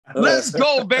Let's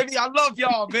go, baby. I love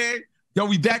y'all, man. Yo,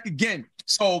 we back again.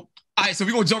 So, all right, so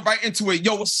we're going to jump right into it.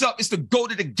 Yo, what's up? It's the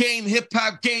GOAT of the game,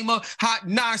 hip-hop gamer, Hot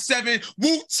 97,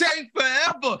 WuTang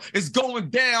forever. It's going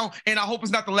down, and I hope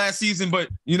it's not the last season, but,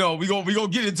 you know, we're gonna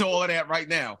get into all of that right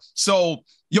now. So,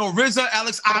 yo, RZA,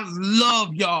 Alex, I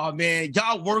love y'all, man.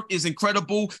 Y'all work is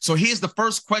incredible. So here's the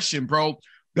first question, bro.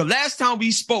 The last time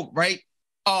we spoke, right,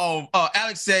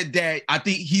 Alex said that I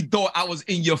think he thought I was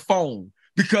in your phone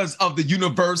because of the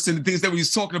universe and the things that we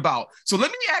was talking about. So let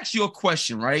me ask you a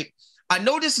question, right? I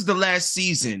know this is the last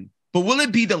season, but will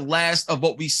it be the last of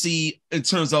what we see in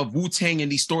terms of WuTang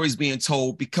and these stories being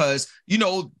told? Because, you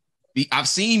know, I've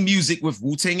seen music with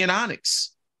WuTang and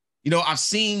Onyx. You know, I've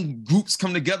seen groups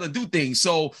come together and do things.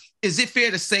 So is it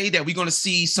fair to say that we're going to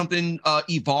see something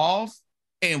evolve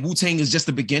and WuTang is just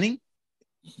the beginning?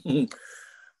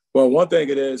 Well, one thing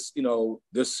it is, you know,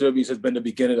 this series has been the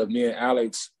beginning of me and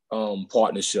Alex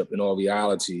partnership in all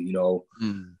reality. You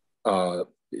know,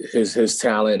 his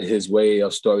talent, his way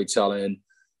of storytelling,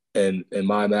 and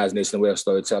my imagination, the way of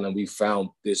storytelling, we found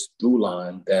this through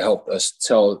line that helped us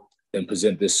tell and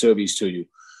present this series to you.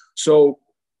 So,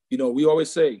 you know, we always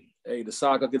say, hey, the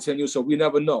saga continues, so we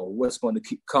never know what's going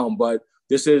to come. But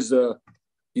this is,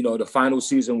 you know, the final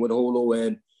season with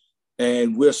Hulu,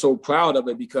 and we're so proud of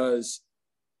it because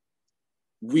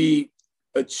we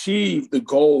achieved the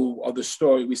goal of the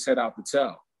story we set out to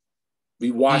tell. We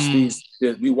watched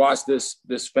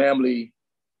this family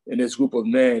and this group of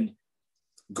men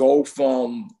go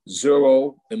from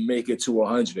 0 and make it to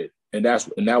 100, and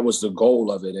that was the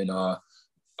goal of it. And I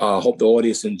hope the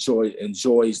audience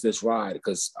enjoys this ride,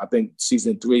 because I think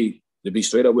season 3, to be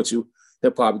straight up with you,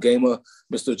 hip hop gamer,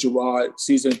 Mr. Gerard,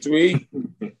 season 3,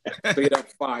 straight up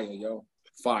fire, yo,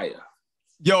 fire.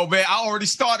 Yo, man, I already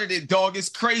started it, dog. It's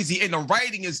crazy. And the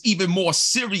writing is even more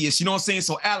serious. You know what I'm saying?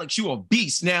 So, Alex, you a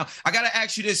beast. Now, I got to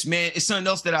ask you this, man. It's something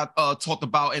else that I talked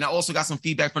about, and I also got some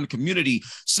feedback from the community.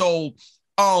 So,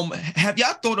 have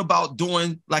y'all thought about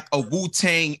doing like a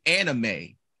WuTang anime,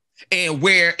 and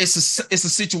where it's a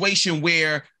situation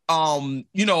where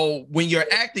you know, when you're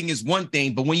acting is one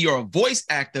thing, but when you're a voice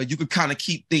actor, you could kind of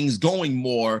keep things going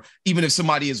more, even if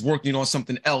somebody is working on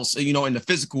something else, you know, in the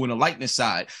physical and the likeness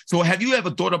side. So have you ever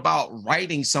thought about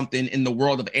writing something in the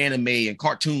world of anime and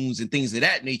cartoons and things of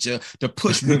that nature to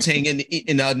push WuTang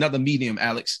in another medium,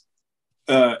 Alex?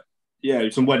 Yeah,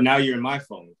 so what, now you're in my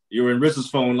phone. You were in RZA's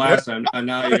phone last time,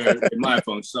 now you're in my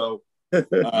phone. So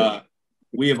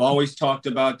we have always talked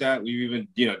about that. We've even,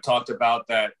 you know, talked about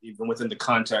that even within the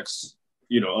context,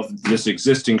 you know, of this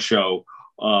existing show.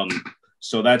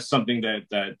 So that's something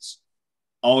that's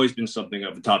always been something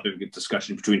of a topic of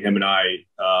discussion between him and I,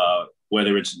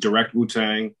 whether it's direct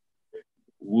WuTang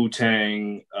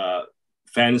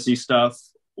fantasy stuff,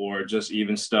 or just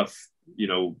even stuff, you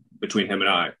know, between him and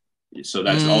I. So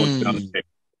that's always been on the table.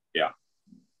 Yeah.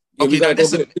 Okay,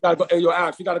 Alex,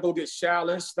 you gotta go get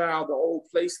Shaolin Style, the old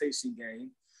PlayStation game.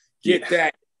 Get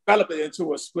that, develop it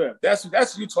into a script. That's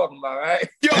what you're talking about, right?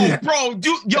 Yo, bro,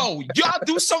 y'all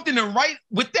do something to write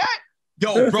with that?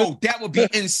 Yo, bro, that would be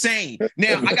insane.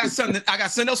 Now, I got something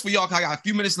else for y'all. I got a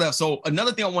few minutes left. So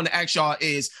another thing I want to ask y'all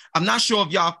is, I'm not sure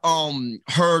if y'all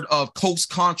heard of Coast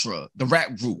Contra, the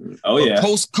rap group. Oh yeah.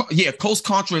 Coast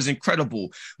Contra is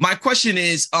incredible. My question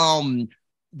is,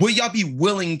 will y'all be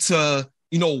willing to,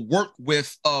 you know, work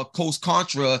with Coast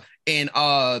Contra and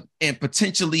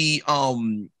potentially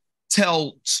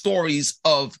tell stories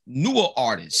of newer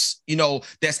artists, you know,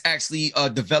 that's actually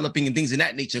developing and things in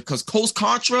that nature? Because Coast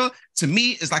Contra, to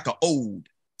me, is like an ode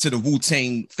to the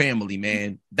WuTang family,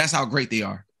 man. That's how great they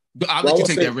are. I'll let you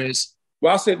take that, Riz.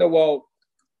 Well, I'll say that, well,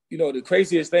 you know, the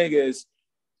craziest thing is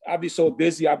I'll be so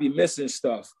busy, I'll be missing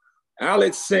stuff.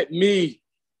 Alex sent me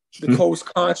the Coast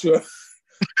Contra.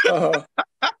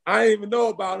 I didn't even know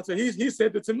about it, so he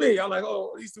sent it to me. I'm like,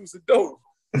 oh, these dudes are dope.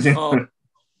 You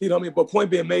know what I mean? But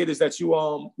point being made is that you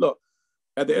look,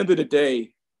 at the end of the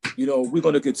day, you know, we're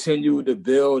going to continue to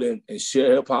build and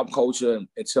share hip hop culture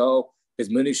and tell as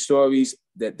many stories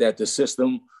that the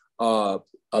system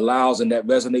allows and that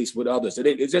resonates with others. It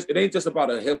ain't just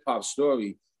about a hip hop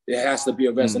story. It has to be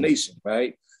a resonation,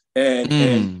 right?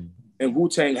 And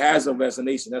WuTang has a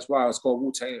resonation. That's why it's called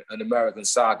WuTang, an American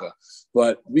Saga.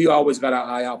 But we always got our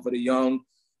eye out for the young.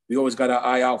 We always got our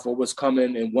eye out for what's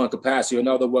coming in one capacity or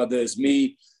another, whether it's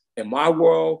me in my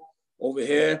world over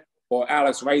here or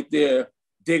Alex right there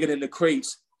digging in the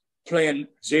crates, playing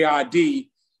JID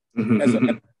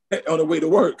on the way to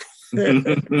work.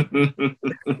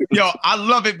 Yo, I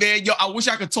love it, man. Yo, I wish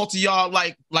I could talk to y'all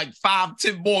like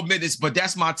 5-10 more minutes, but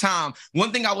that's my time.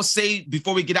 One thing I would say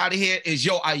before we get out of here is,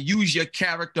 yo, I use your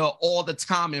character all the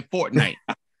time in Fortnite.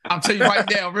 I'm telling you right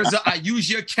now, RZA, I use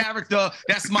your character.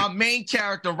 That's my main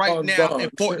character right now in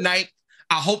Fortnite.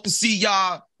 I hope to see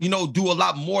y'all, you know, do a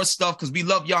lot more stuff because we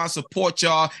love y'all and support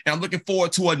y'all. And I'm looking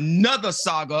forward to another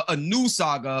saga, a new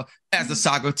saga, as the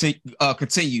saga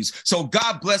continues. So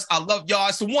God bless. I love y'all.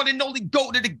 It's the one and only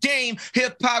GOAT of the game,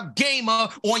 Hip Hop Gamer,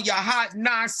 on your Hot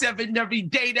 97 every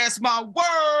day. That's my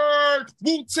word.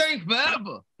 WuTang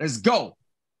forever. Let's go.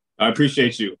 I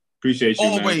appreciate you. Appreciate you,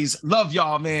 always, man. Love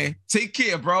y'all, man. Take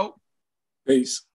care, bro. Peace.